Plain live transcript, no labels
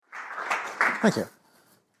Thank you.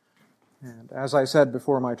 And as I said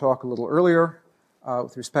before my talk a little earlier,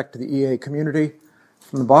 with respect to the EA community,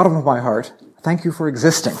 from the bottom of my heart, thank you for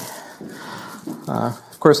existing.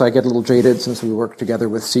 Of course, I get a little jaded since we work together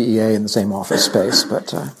with CEA in the same office space,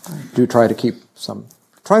 but I do try to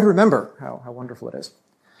remember how wonderful it is.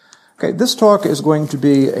 Okay, this talk is going to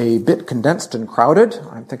be a bit condensed and crowded.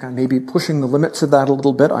 I think I may be pushing the limits of that a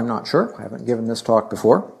little bit. I'm not sure. I haven't given this talk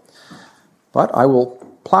before. But I will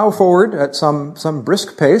plow forward at some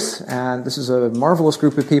brisk pace, and this is a marvelous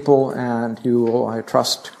group of people, and you will, I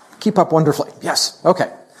trust, keep up wonderfully. Yes,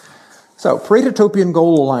 okay. So, Paretotopian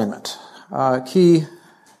goal alignment.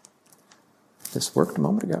 This worked a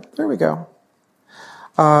moment ago. There we go.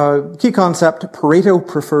 Key concept, Pareto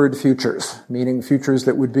preferred futures, meaning futures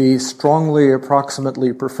that would be strongly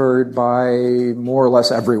approximately preferred by more or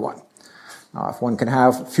less everyone. If one can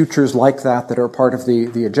have futures like that are part of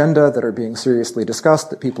the agenda, that are being seriously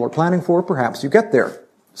discussed, that people are planning for, perhaps you get there.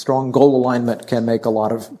 Strong goal alignment can make a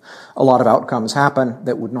lot of outcomes happen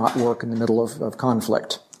that would not work in the middle of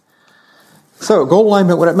conflict. So, goal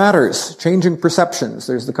alignment when it matters. Changing perceptions.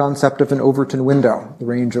 There's the concept of an Overton window, the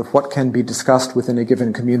range of what can be discussed within a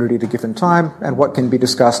given community at a given time, and what can be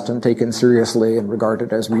discussed and taken seriously and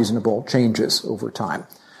regarded as reasonable changes over time.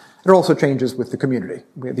 It also changes with the community.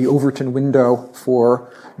 The Overton window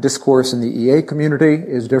for discourse in the EA community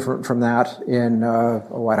is different from that in,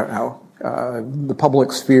 the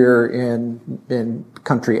public sphere in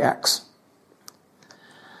country X.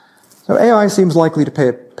 So AI seems likely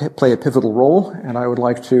to play a pivotal role, and I would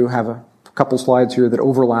like to have a couple slides here that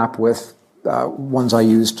overlap with ones I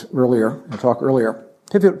used earlier, in the talk earlier.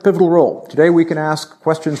 Pivotal role. Today we can ask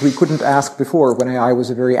questions we couldn't ask before when AI was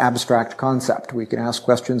a very abstract concept. We can ask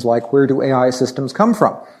questions like, where do AI systems come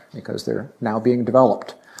from? Because they're now being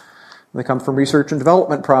developed. They come from research and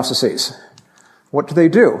development processes. What do they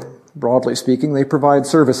do? Broadly speaking, they provide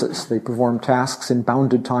services. They perform tasks in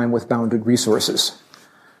bounded time with bounded resources.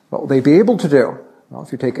 What will they be able to do? Well,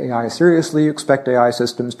 if you take AI seriously, you expect AI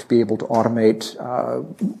systems to be able to automate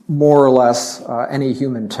more or less any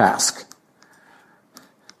human task.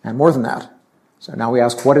 And more than that. So now we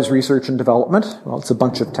ask, what is research and development? Well, it's a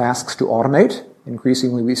bunch of tasks to automate.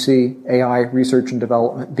 Increasingly, we see AI research and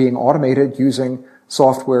development being automated using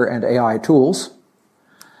software and AI tools.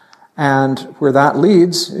 And where that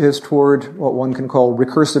leads is toward what one can call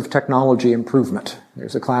recursive technology improvement.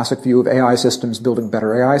 There's a classic view of AI systems building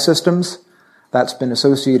better AI systems. That's been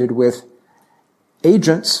associated with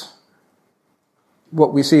agents.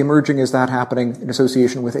 What we see emerging is that happening in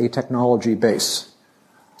association with a technology base.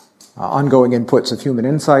 Ongoing inputs of human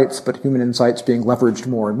insights, but human insights being leveraged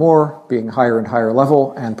more and more, being higher and higher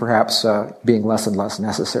level, and perhaps being less and less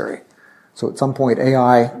necessary. So at some point,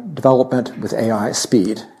 AI development with AI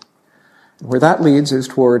speed. Where that leads is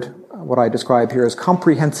toward what I describe here as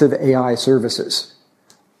comprehensive AI services.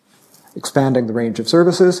 Expanding the range of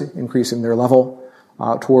services, increasing their level,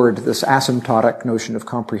 toward this asymptotic notion of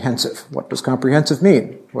comprehensive. What does comprehensive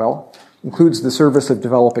mean? Well, includes the service of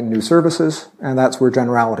developing new services, and that's where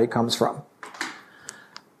generality comes from.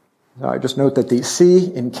 I just note that the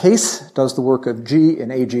C in case does the work of G in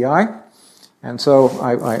AGI, and so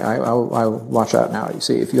I'll watch out now. You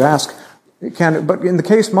see, if you ask, but in the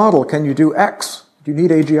case model, can you do X? Do you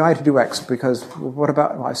need AGI to do X? Because what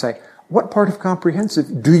about, well, I say, what part of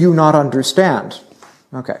comprehensive do you not understand?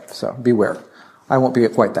 Okay, so beware. I won't be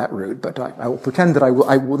quite that rude, but I will pretend that I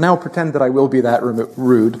will now pretend that I will be that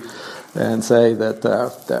rude and say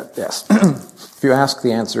that yes. If you ask,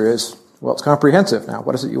 the answer is, well, it's comprehensive. Now,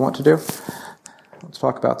 what is it you want to do? Let's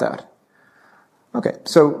talk about that. Okay,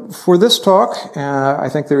 so for this talk, I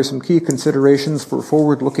think there are some key considerations for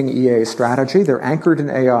forward-looking EA strategy. They're anchored in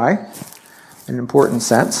AI in an important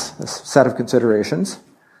sense, a set of considerations.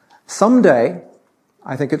 Someday,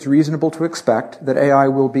 I think it's reasonable to expect that AI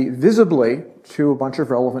will be visibly, to a bunch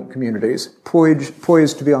of relevant communities,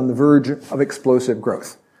 poised to be on the verge of explosive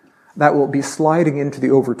growth. That will be sliding into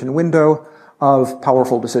the Overton window of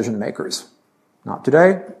powerful decision makers. Not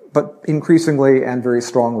today, but increasingly and very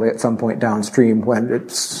strongly at some point downstream when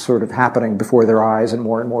it's sort of happening before their eyes and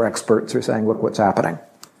more experts are saying, look what's happening.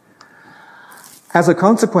 As a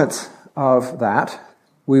consequence of that,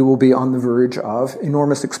 we will be on the verge of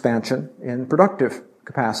enormous expansion in productive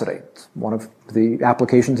capacity. One of the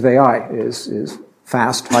applications of AI is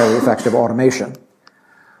fast, highly effective automation.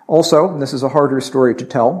 Also, and this is a harder story to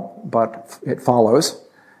tell, but it follows,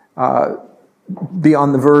 be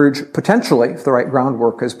on the verge, potentially, if the right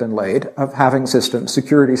groundwork has been laid, of having systems,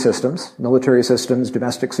 security systems, military systems,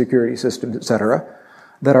 domestic security systems, etc.,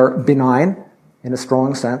 that are benign, in a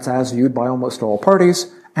strong sense, as viewed by almost all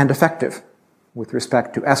parties, and effective with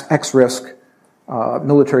respect to X risk,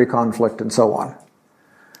 military conflict, and so on.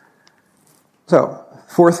 So,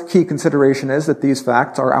 fourth key consideration is that these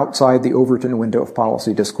facts are outside the Overton window of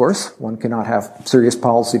policy discourse. One cannot have serious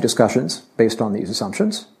policy discussions based on these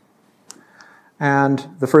assumptions. And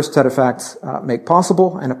the first set of facts make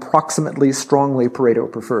possible an approximately strongly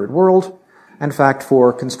Pareto-preferred world, and fact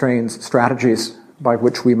 4 constrains strategies by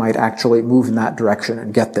which we might actually move in that direction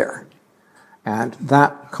and get there. And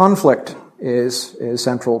that conflict is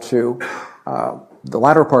central to the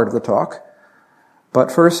latter part of the talk.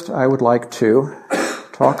 But first, I would like to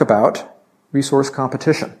talk about resource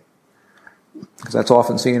competition, because that's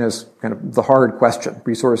often seen as kind of the hard question.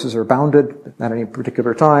 Resources are bounded at any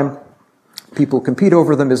particular time. People compete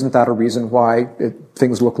over them. Isn't that a reason why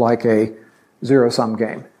things look like a zero-sum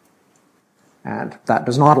game? And that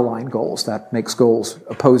does not align goals. That makes goals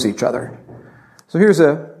oppose each other. So here's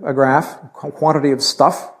a graph, quantity of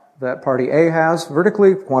stuff that party A has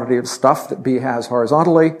vertically, quantity of stuff that B has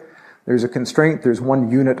horizontally. There's a constraint, there's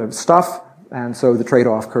one unit of stuff, and so the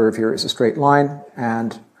trade-off curve here is a straight line,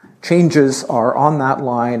 and changes are on that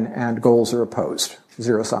line and goals are opposed.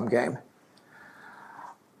 Zero-sum game.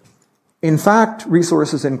 In fact,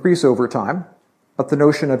 resources increase over time, but the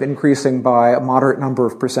notion of increasing by a moderate number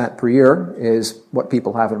of percent per year is what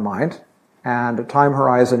people have in mind, and a time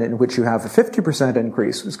horizon in which you have a 50%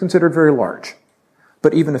 increase is considered very large.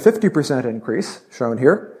 But even a 50% increase, shown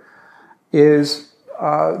here, is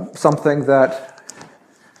something that,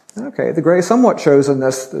 okay, the gray somewhat shows in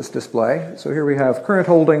this display. So here we have current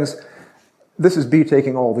holdings. This is B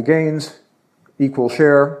taking all the gains, equal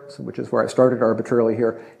share, which is where I started arbitrarily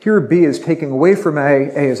here. Here B is taking away from A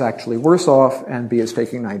is actually worse off, and B is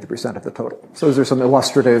taking 90% of the total. So those are some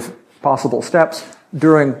illustrative possible steps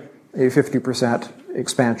during a 50%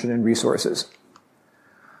 expansion in resources.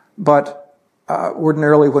 But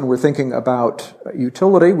ordinarily, when we're thinking about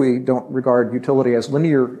utility, we don't regard utility as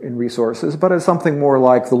linear in resources, but as something more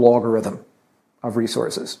like the logarithm of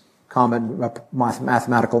resources. Common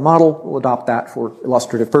mathematical model, we'll adopt that for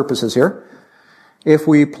illustrative purposes here. If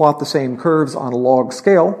we plot the same curves on a log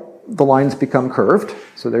scale, the lines become curved,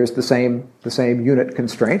 so there's the same unit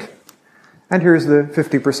constraint. And here's the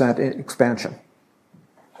 50% expansion.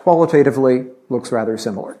 Qualitatively, looks rather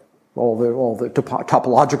similar. All the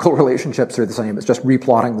topological relationships are the same. It's just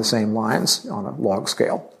replotting the same lines on a log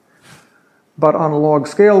scale. But on a log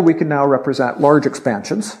scale, we can now represent large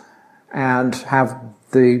expansions and have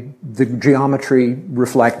the geometry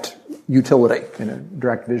reflect utility in a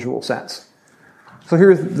direct visual sense. So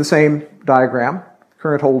here's the same diagram,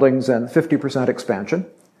 current holdings and 50% expansion.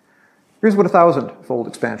 Here's what a 1,000-fold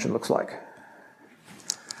expansion looks like.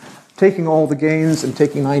 Taking all the gains and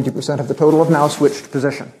taking 90% of the total have now switched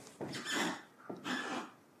position.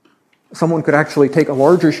 Someone could actually take a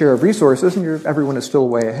larger share of resources and everyone is still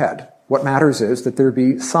way ahead. What matters is that there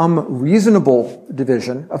be some reasonable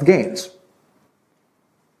division of gains.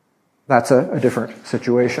 That's a different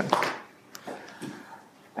situation.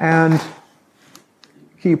 And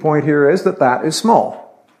key point here is that is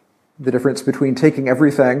small. The difference between taking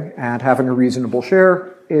everything and having a reasonable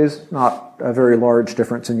share is not a very large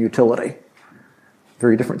difference in utility.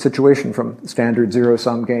 Very different situation from standard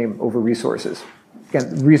zero-sum game over resources.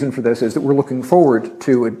 Again, the reason for this is that we're looking forward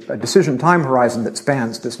to a decision time horizon that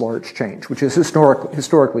spans this large change, which is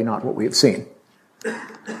historically not what we have seen.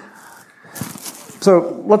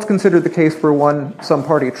 So let's consider the case where some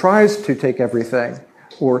party tries to take everything,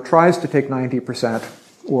 or tries to take 90%,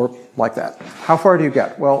 or like that. How far do you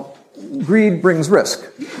get? Well, greed brings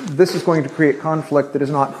risk. This is going to create conflict that is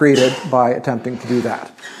not created by attempting to do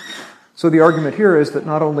that. So the argument here is that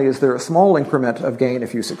not only is there a small increment of gain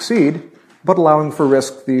if you succeed, but allowing for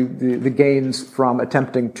risk, the gains from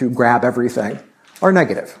attempting to grab everything are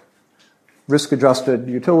negative. Risk-adjusted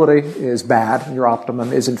utility is bad, and your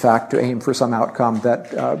optimum is, in fact, to aim for some outcome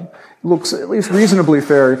that looks at least reasonably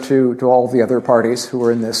fair to all the other parties who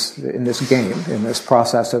are in this game, in this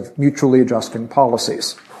process of mutually adjusting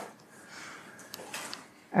policies.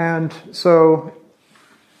 And so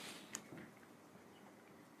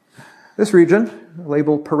this region,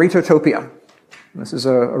 labeled Paretotopia. This is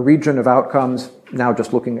a region of outcomes, now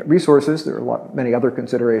just looking at resources, there are many other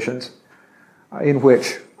considerations, in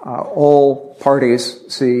which all parties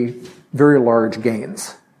see very large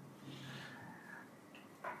gains.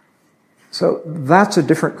 So that's a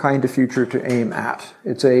different kind of future to aim at.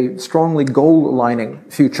 It's a strongly goal-aligning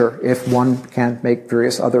future if one can make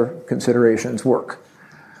various other considerations work.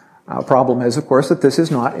 Problem is, of course, that this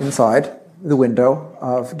is not inside the window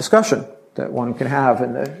of discussion that one can have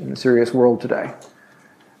in the serious world today.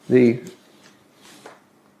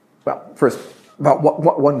 First, about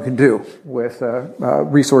what one can do with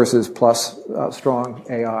resources plus strong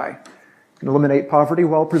AI. You can eliminate poverty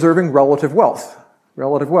while preserving relative wealth.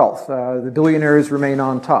 The billionaires remain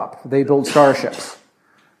on top. They build starships.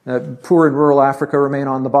 Poor in rural Africa remain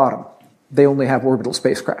on the bottom. They only have orbital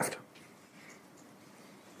spacecraft.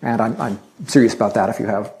 And I'm serious about that if you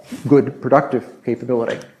have good, productive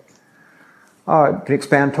capability. Can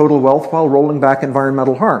expand total wealth while rolling back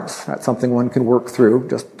environmental harms. That's something one can work through,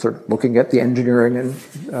 just sort of looking at the engineering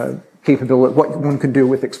and capability, what one can do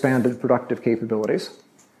with expanded productive capabilities.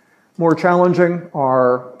 More challenging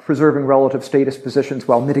are preserving relative status positions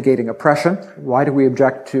while mitigating oppression. Why do we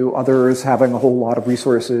object to others having a whole lot of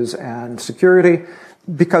resources and security?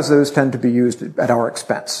 Because those tend to be used at our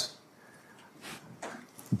expense.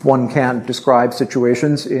 One can describe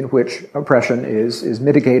situations in which oppression is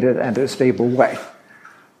mitigated in a stable way.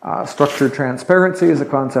 Structured transparency is a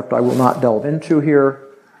concept I will not delve into here,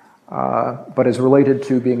 but is related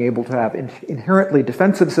to being able to have inherently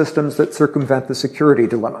defensive systems that circumvent the security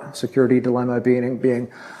dilemma. Security dilemma being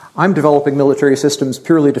I'm developing military systems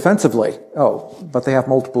purely defensively. Oh, but they have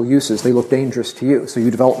multiple uses. They look dangerous to you. So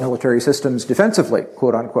you develop military systems defensively,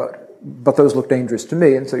 quote unquote. But those look dangerous to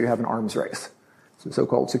me, and so you have an arms race. It's the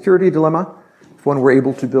so-called security dilemma. If one were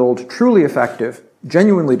able to build truly effective,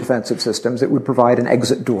 genuinely defensive systems, it would provide an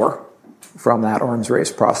exit door from that arms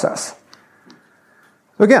race process.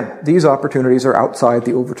 Again, these opportunities are outside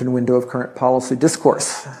the Overton window of current policy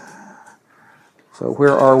discourse. So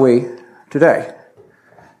where are we today?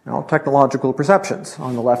 Now, technological perceptions.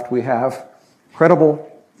 On the left, we have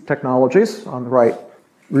credible technologies. On the right,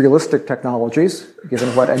 realistic technologies,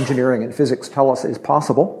 given what engineering and physics tell us is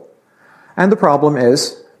possible. And the problem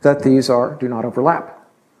is that these do not overlap.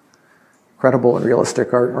 Credible and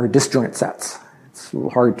realistic are disjoint sets. It's a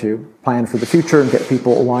little hard to plan for the future and get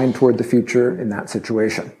people aligned toward the future in that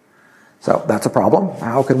situation. So that's a problem.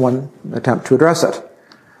 How can one attempt to address it?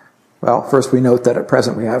 Well, first we note that at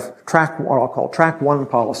present we have what I'll call track one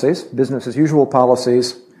policies, business as usual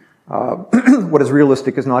policies. What is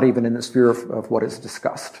realistic is not even in the sphere of what is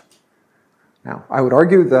discussed. Now, I would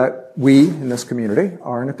argue that we in this community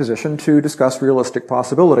are in a position to discuss realistic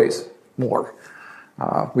possibilities more.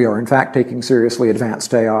 We are, in fact, taking seriously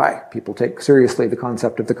advanced AI. People take seriously the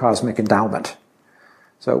concept of the cosmic endowment.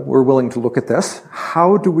 So we're willing to look at this.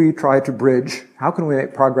 How do we try to bridge, how can we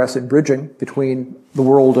make progress in bridging between the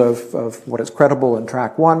world of what is credible in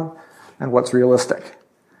track one and what's realistic?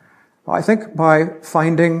 Well, I think by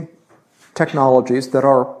finding technologies that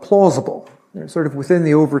are plausible. They're sort of within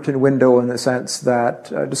the Overton window in the sense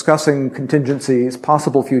that discussing contingencies,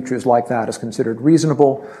 possible futures like that is considered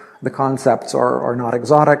reasonable. The concepts are not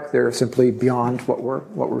exotic. They're simply beyond what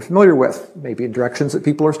we're familiar with, maybe in directions that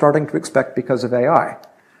people are starting to expect because of AI.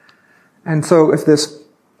 And so if this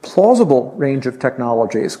plausible range of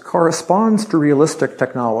technologies corresponds to realistic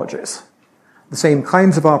technologies, the same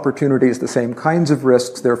kinds of opportunities, the same kinds of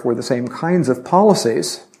risks, therefore the same kinds of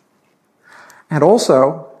policies, and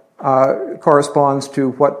also corresponds to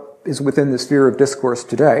what is within the sphere of discourse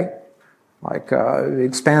today, like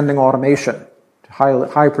expanding automation,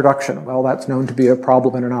 high production. Well, that's known to be a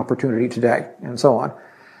problem and an opportunity today, and so on.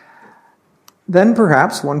 Then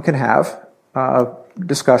perhaps one can have a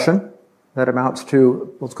discussion that amounts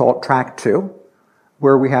to, let's call it track two,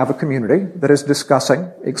 where we have a community that is discussing,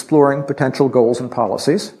 exploring potential goals and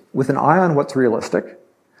policies with an eye on what's realistic,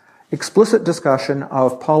 explicit discussion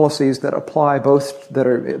of policies that apply both, that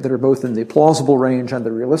are both in the plausible range and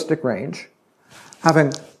the realistic range,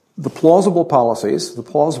 having the plausible policies, the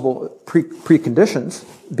plausible preconditions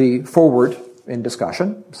be forward in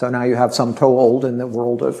discussion. So now you have some toehold in the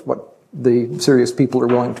world of what the serious people are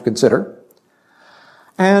willing to consider.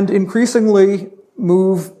 And increasingly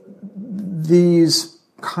move these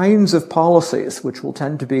kinds of policies, which will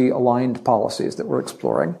tend to be aligned policies that we're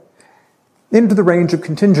exploring, into the range of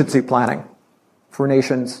contingency planning for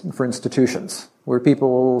nations and for institutions, where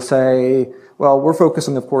people say, well, we're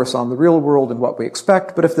focusing, of course, on the real world and what we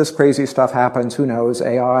expect, but if this crazy stuff happens, who knows?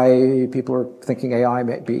 AI, people are thinking AI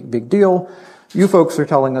may be a big deal. You folks are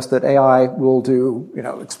telling us that AI will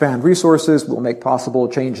expand resources, will make possible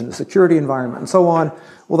a change in the security environment, and so on.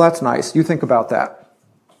 Well, that's nice. You think about that.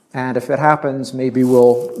 And if it happens, maybe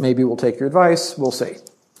we'll take your advice. We'll see.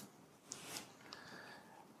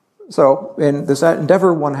 So in this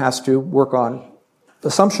endeavor, one has to work on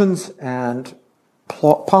assumptions and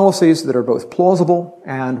policies that are both plausible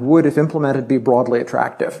and would, if implemented, be broadly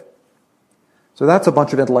attractive. So that's a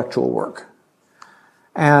bunch of intellectual work.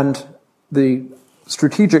 And the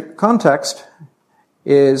strategic context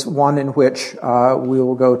is one in which we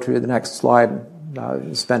will go to the next slide and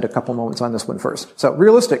spend a couple moments on this one first. So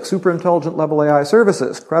realistic, superintelligent level AI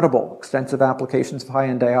services, credible, extensive applications of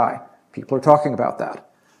high-end AI. People are talking about that.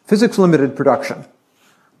 Physics-limited production,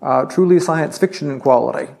 truly science fiction in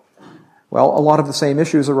quality. Well, a lot of the same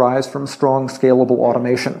issues arise from strong, scalable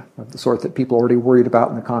automation of the sort that people are already worried about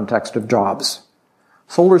in the context of jobs.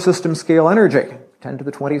 Solar system scale energy, 10 to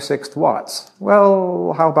the 26th watts.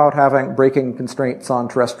 Well, how about breaking constraints on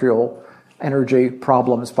terrestrial energy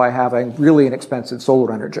problems by having really inexpensive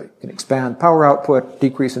solar energy? You can expand power output,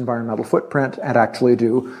 decrease environmental footprint, and actually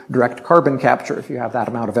do direct carbon capture if you have that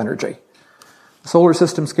amount of energy. Solar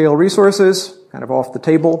system scale resources, kind of off the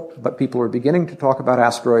table, but people are beginning to talk about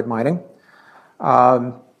asteroid mining.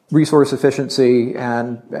 Resource efficiency,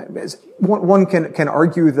 and one can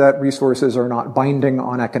argue that resources are not binding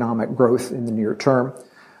on economic growth in the near term,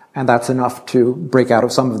 and that's enough to break out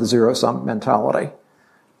of some of the zero-sum mentality.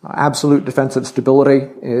 Absolute defensive stability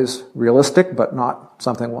is realistic, but not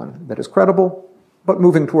something that is credible, but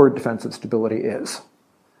moving toward defensive stability is.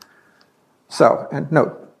 So, and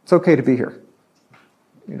note, it's okay to be here.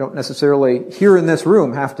 You don't necessarily, here in this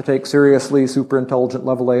room, have to take seriously superintelligent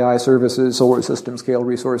level AI services, solar system scale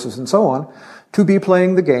resources, and so on, to be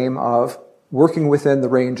playing the game of working within the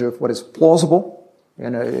range of what is plausible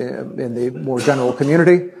in the more general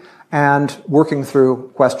community, and working through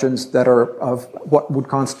questions that are of what would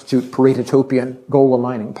constitute Paretopian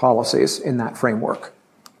goal-aligning policies in that framework.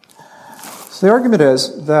 So the argument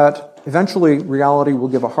is that eventually reality will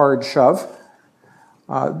give a hard shove.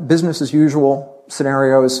 Business as usual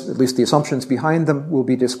scenarios, at least the assumptions behind them, will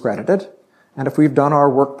be discredited. And if we've done our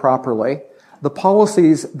work properly, the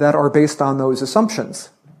policies that are based on those assumptions,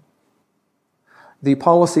 the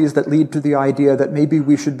policies that lead to the idea that maybe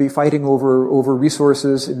we should be fighting over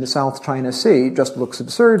resources in the South China Sea, just looks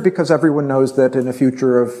absurd because everyone knows that in a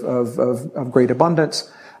future of great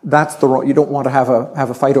abundance, that's the wrong, you don't want to have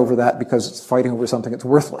a fight over that because it's fighting over something that's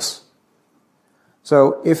worthless.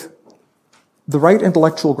 So if the right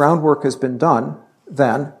intellectual groundwork has been done,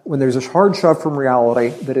 then when there's a hard shove from reality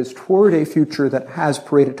that is toward a future that has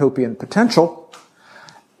Paretopian potential,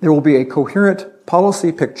 there will be a coherent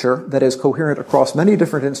policy picture that is coherent across many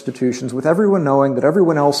different institutions, with everyone knowing that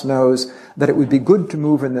everyone else knows that it would be good to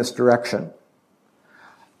move in this direction.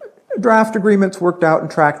 Draft agreements worked out in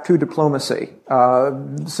track 2 diplomacy,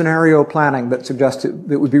 scenario planning that suggests it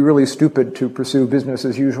would be really stupid to pursue business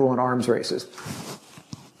as usual in arms races.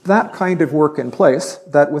 That kind of work in place,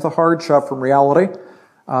 that with a hard shove from reality,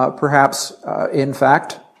 perhaps, in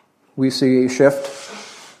fact, we see a shift.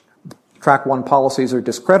 Track 1 policies are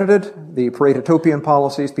discredited. The Paretopian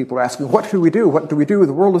policies, people are asking, what do we do? What do we do?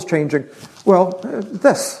 The world is changing. Well,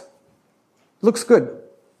 this looks good.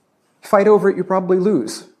 Fight over it, you probably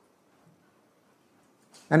lose.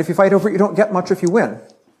 And if you fight over it, you don't get much if you win.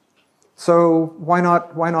 So why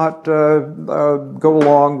not go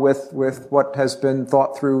along with what has been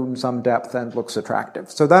thought through in some depth and looks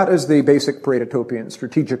attractive? So that is the basic Paretopian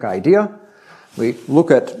strategic idea. We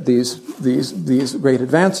look at these great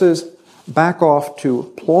advances, back off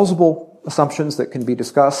to plausible assumptions that can be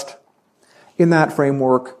discussed. In that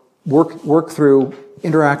framework, work through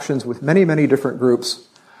interactions with many, many different groups,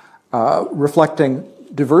 reflecting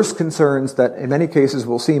diverse concerns that in many cases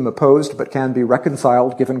will seem opposed but can be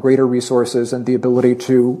reconciled given greater resources and the ability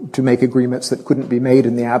to make agreements that couldn't be made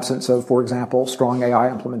in the absence of, for example, strong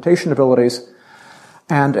AI implementation abilities,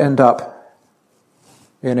 and end up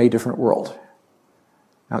in a different world.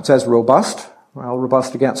 Now it says robust. Well,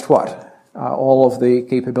 robust against what? All of the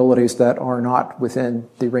capabilities that are not within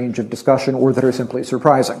the range of discussion or that are simply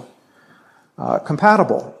surprising.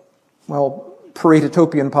 Compatible. Well,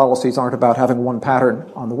 Paretopian policies aren't about having one pattern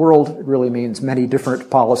on the world. It really means many different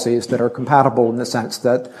policies that are compatible in the sense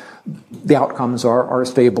that the outcomes are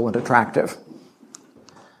stable and attractive.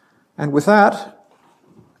 And with that,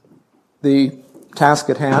 the task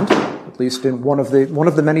at hand, at least in one of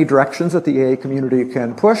the many directions that the EA community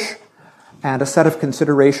can push, and a set of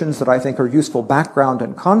considerations that I think are useful background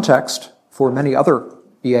and context for many other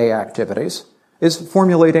EA activities, is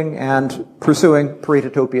formulating and pursuing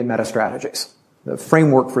Paretopian meta-strategies, the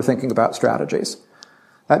framework for thinking about strategies.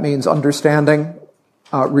 That means understanding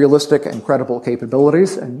realistic and credible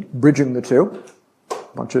capabilities and bridging the two.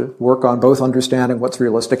 A bunch of work on both understanding what's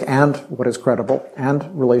realistic and what is credible, and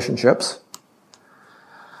relationships.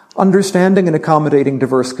 Understanding and accommodating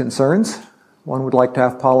diverse concerns. One would like to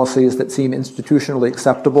have policies that seem institutionally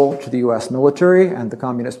acceptable to the US military and the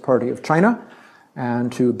Communist Party of China,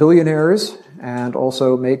 and to billionaires, and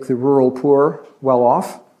also make the rural poor well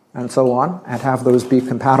off, and so on, and have those be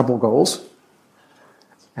compatible goals.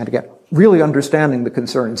 And again, really understanding the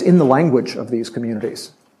concerns in the language of these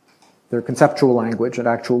communities. their conceptual language and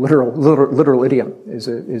actual literal idiom is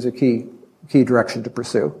a key direction to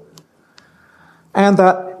pursue. And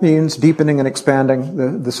that means deepening and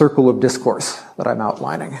expanding the circle of discourse that I'm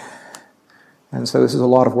outlining. And so this is a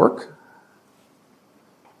lot of work,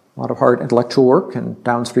 a lot of hard intellectual work and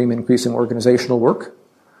downstream increasing organizational work.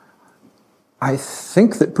 I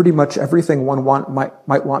think that pretty much everything one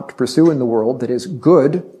might want to pursue in the world that is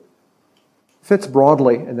good fits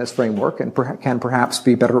broadly in this framework and can perhaps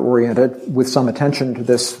be better oriented with some attention to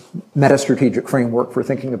this meta-strategic framework for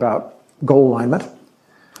thinking about goal alignment.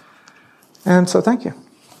 And so thank you.